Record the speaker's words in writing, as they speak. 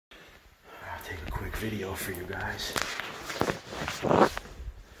quick video for you guys.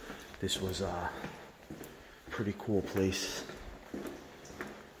 This was a pretty cool place.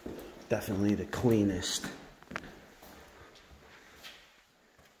 Definitely the cleanest.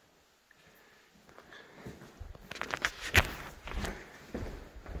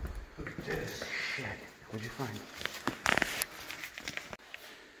 Look at this shit. What'd you find?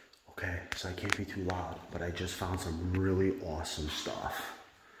 Okay, so I can't be too loud, but I just found some really awesome stuff.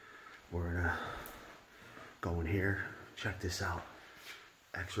 We're gonna go in here, check this out.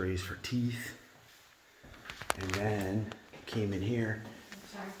 X-rays for teeth. And then came in here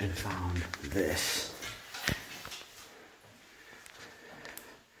and found this.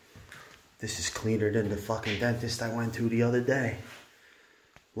 This is cleaner than the fucking dentist I went to the other day.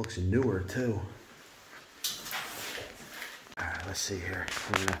 Looks newer too. Alright, let's see here.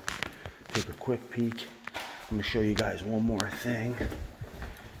 I'm gonna take a quick peek. I'm gonna show you guys one more thing,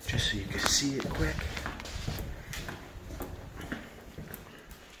 just so you can see it quick.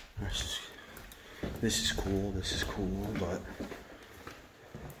 This is cool, but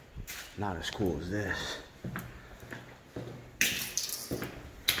not as cool as this.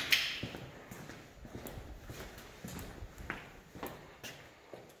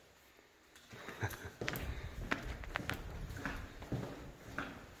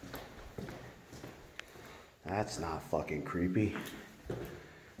 That's not fucking creepy.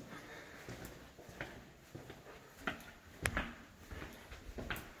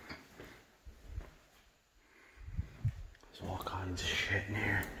 There's all kinds of shit in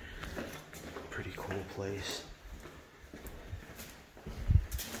here. Pretty cool place.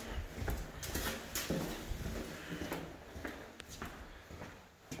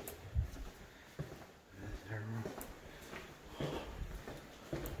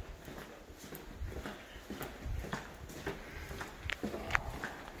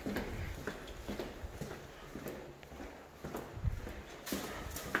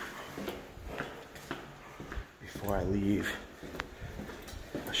 Before I leave,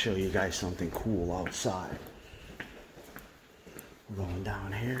 I'll show you guys something cool outside. We're going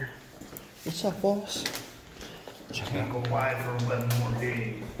down here. What's up, boss? Can't go wide for 11 more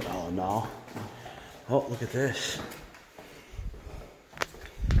days. Oh, no. Oh, look at this.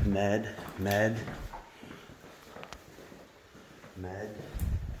 Med.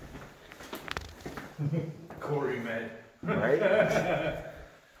 Corey Med. Right?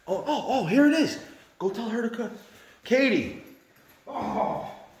 Oh, here it is. Go tell her to cook. Katie. Oh.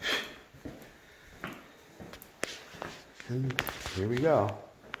 And here we go.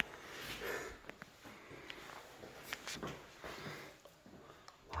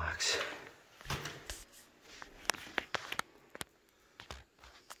 Locks.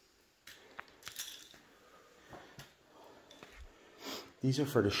 These are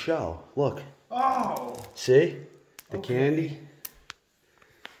for the show. Look. Oh. See? The Okay. candy.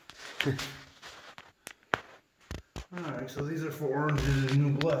 Alright, so these are for Orange is the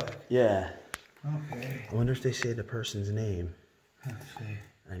New Black. Yeah. Okay. I wonder if they say the person's name. Let's see.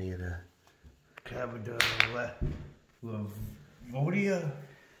 Any of the... Cabada Lavodia.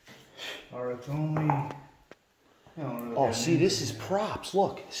 Or it's only. I don't really Oh, have see, any- this is props.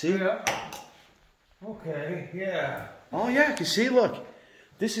 Look. See? Yeah. Okay, yeah. Oh, yeah. You see? Look.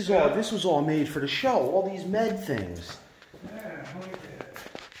 This is all. This was all made for the show. All these med things. Yeah, look at that.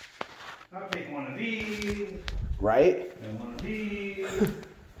 I'll take one of these. Right? And one of these.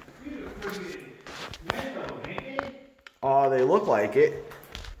 These are pretty metal, ain't they? Oh, they look like it.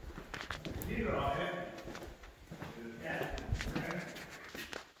 These are all heavy. Yeah.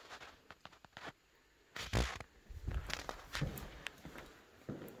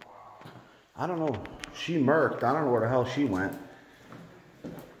 I don't know. She murked. I don't know where the hell she went.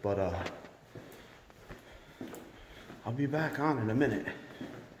 But, I'll be back on in a minute.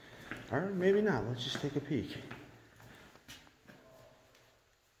 Or maybe not. Let's just take a peek.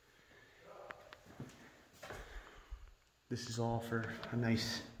 This is all for a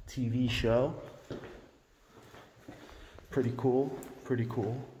nice TV show. Pretty cool. Pretty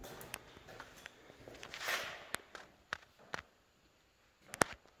cool.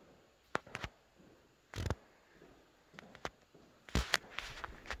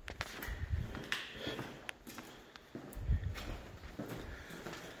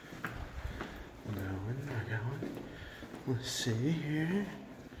 We're going. Let's see here.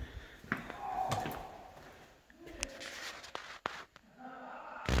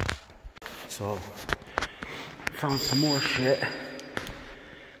 So, found some more shit.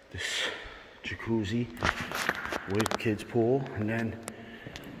 This jacuzzi with kids pool, and then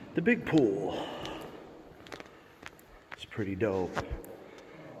the big pool. It's pretty dope.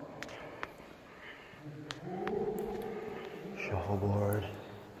 Shuffleboard.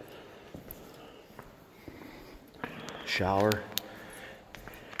 Shower.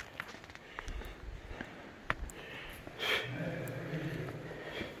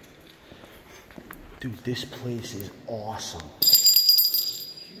 Dude, this place is awesome.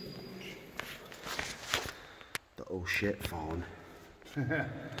 The oh shit phone.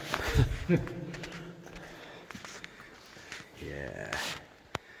 Yeah.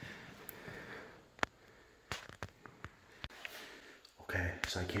 Okay,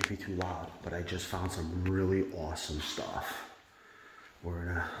 so I can't be too loud, but I just found some really awesome stuff. We're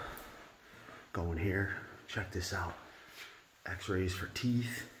gonna go in here, check this out. X-rays for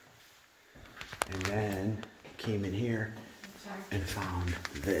teeth. And then came in here and found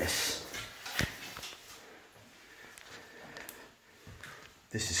this.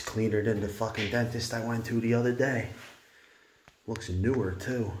 This is cleaner than the fucking dentist I went to the other day. Looks newer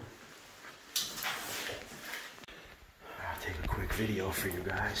too. I'll take a quick video for you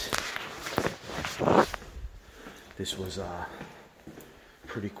guys. This was a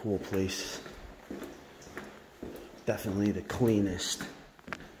pretty cool place. Definitely the cleanest.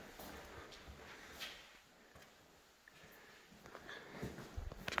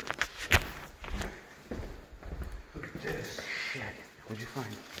 Look at this. Shit, what'd you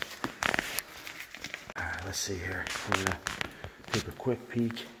find? Alright, let's see here. We're gonna take a quick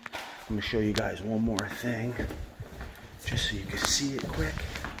peek. I'm gonna show you guys one more thing, just so you can see it quick.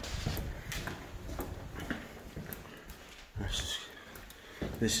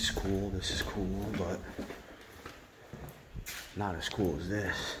 This is cool, but not as cool as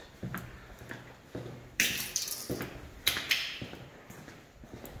this.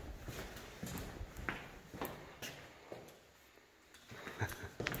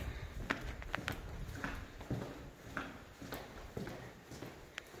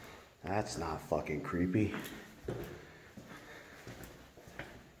 That's not fucking creepy.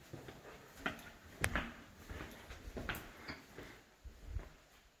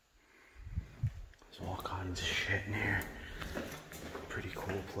 There's all kinds of shit in here. Pretty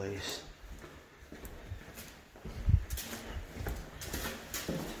cool place.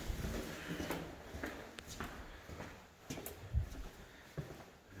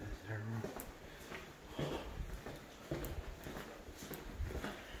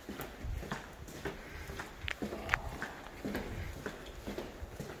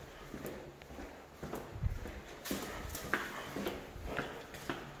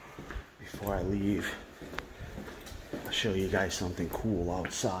 Before I leave, I'll show you guys something cool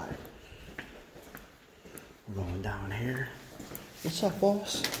outside. We're going down here. What's up,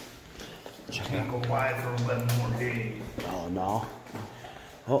 boss? Check out. Go by for 11 more days. Oh, no.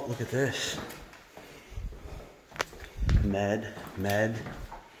 Oh, look at this. Med.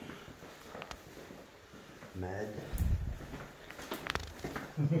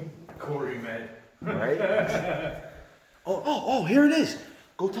 Corey Med. Right? Oh, here it is.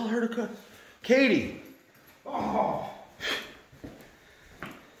 Go tell her to cook. Katie. Oh.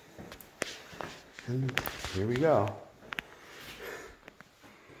 And here we go.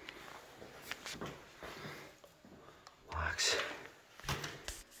 Box.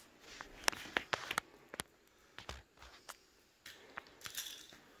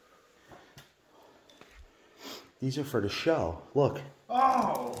 These are for the show. Look.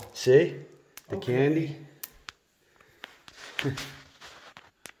 Oh. See? The Okay. candy.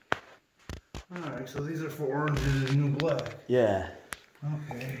 Alright, so these are for Orange is the New Black. Yeah.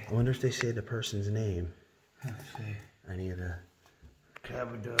 Okay. I wonder if they say the person's name. Let's see. Any of the...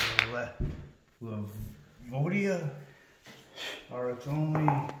 Lavodia. Or it's only...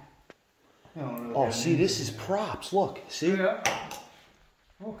 I don't really Oh, have see, any- this is props. Look. See? Yeah.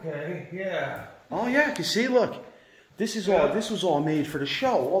 Okay, yeah. Oh, yeah. You see? Look. This is all. This was all made for the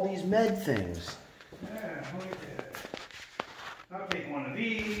show. All these med things. Yeah, look at that. I'll take one of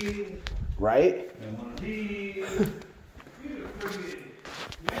these. Right? And one of these. These are pretty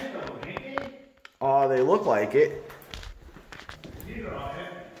metal, ain't they? Oh, they look like it. These are all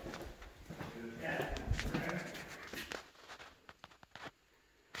heavy. Yeah.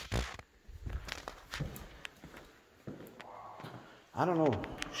 I don't know.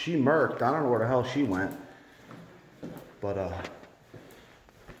 She murked. I don't know where the hell she went. But,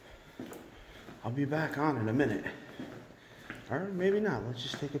 I'll be back on in a minute. Or maybe not. Let's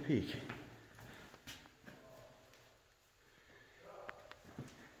just take a peek.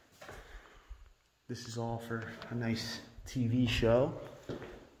 This is all for a nice TV show.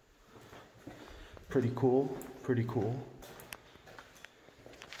 Pretty cool. Pretty cool.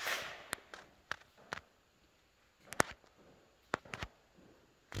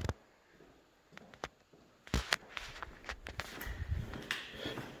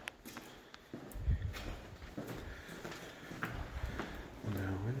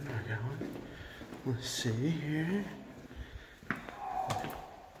 Let's see here.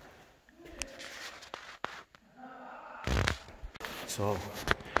 So,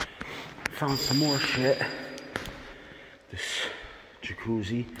 found some more shit. This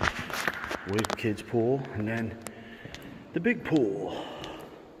jacuzzi with kids pool, and then the big pool.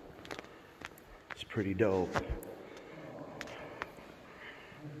 It's pretty dope.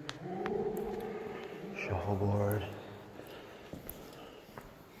 Shuffleboard.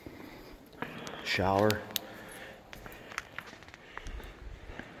 Shower.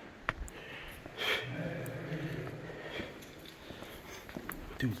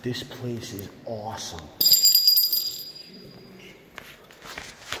 Dude, this place is awesome.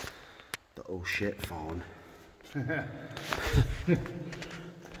 The oh shit phone.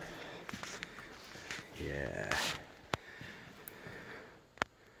 Yeah.